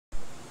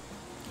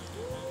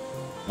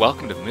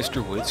Welcome to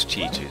Mr. Woods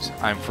Teaches.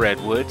 I'm Fred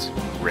Woods,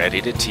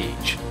 ready to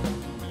teach.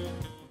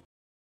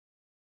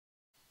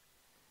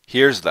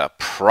 Here's the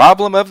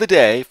problem of the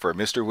day for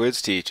Mr.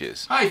 Woods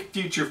Teaches. Hi,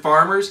 future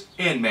farmers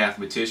and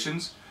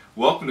mathematicians.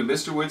 Welcome to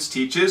Mr. Woods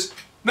Teaches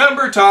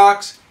Number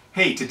Talks.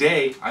 Hey,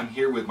 today I'm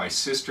here with my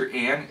sister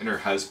Ann and her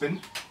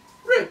husband,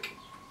 Rick.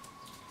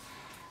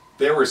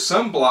 There were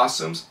some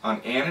blossoms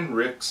on Ann and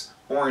Rick's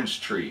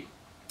orange tree.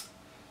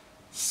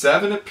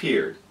 7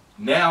 appeared.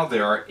 Now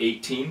there are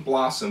 18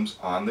 blossoms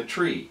on the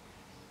tree.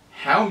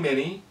 How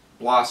many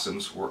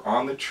blossoms were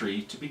on the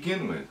tree to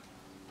begin with?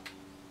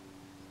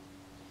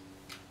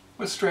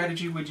 What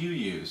strategy would you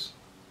use?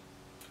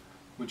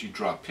 Would you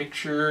draw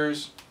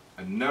pictures,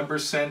 a number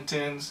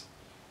sentence,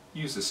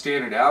 use the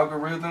standard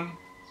algorithm?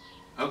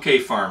 Okay,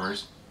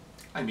 farmers,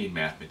 I mean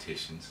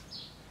mathematicians.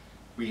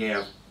 We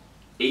have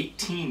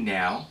 18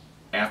 now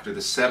after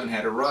the 7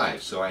 had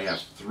arrived. So I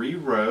have 3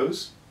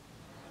 rows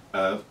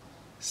of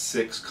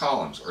 6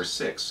 columns, or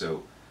 6.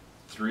 So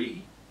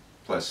 3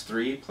 plus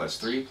 3 plus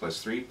 3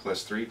 plus 3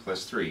 plus 3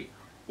 plus 3.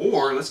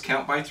 Or let's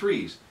count by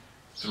threes.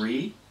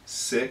 3,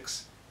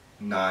 6,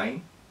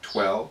 9,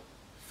 12,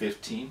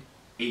 15,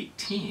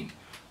 18.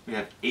 We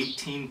have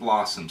 18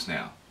 blossoms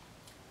now.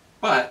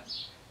 But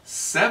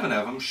 7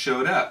 of them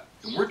showed up.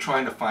 And we're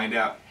trying to find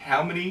out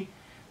how many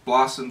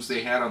blossoms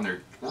they had on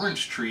their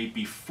orange tree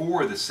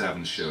before the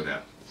 7 showed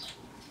up.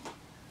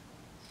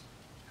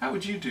 How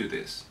would you do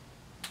this?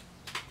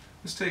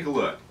 Let's take a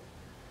look.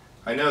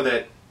 I know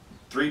that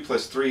 3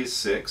 plus 3 is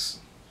 6,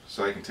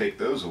 so I can take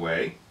those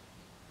away.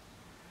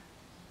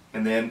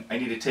 And then I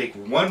need to take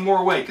one more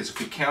away, because if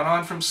we count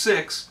on from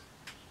 6,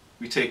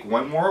 we take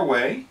one more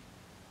away.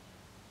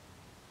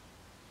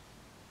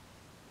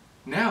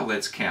 Now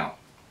let's count.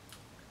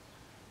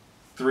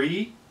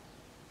 3,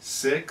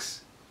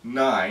 6,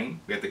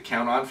 9. We have to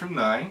count on from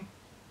 9.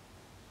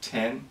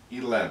 10,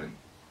 11.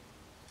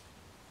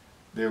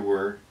 There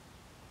were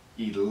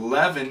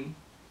 11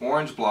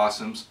 orange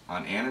blossoms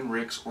on Ann and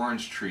Rick's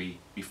orange tree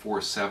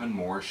before 7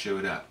 more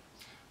showed up.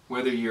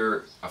 Whether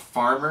you're a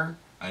farmer,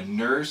 a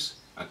nurse,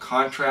 a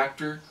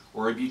contractor,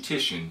 or a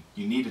beautician,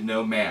 you need to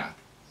know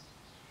math.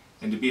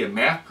 And to be a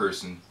math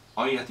person,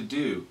 all you have to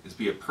do is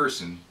be a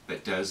person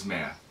that does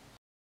math.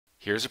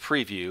 Here's a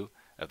preview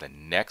of the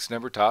next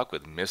number talk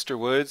with Mr.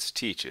 Woods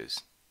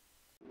Teaches.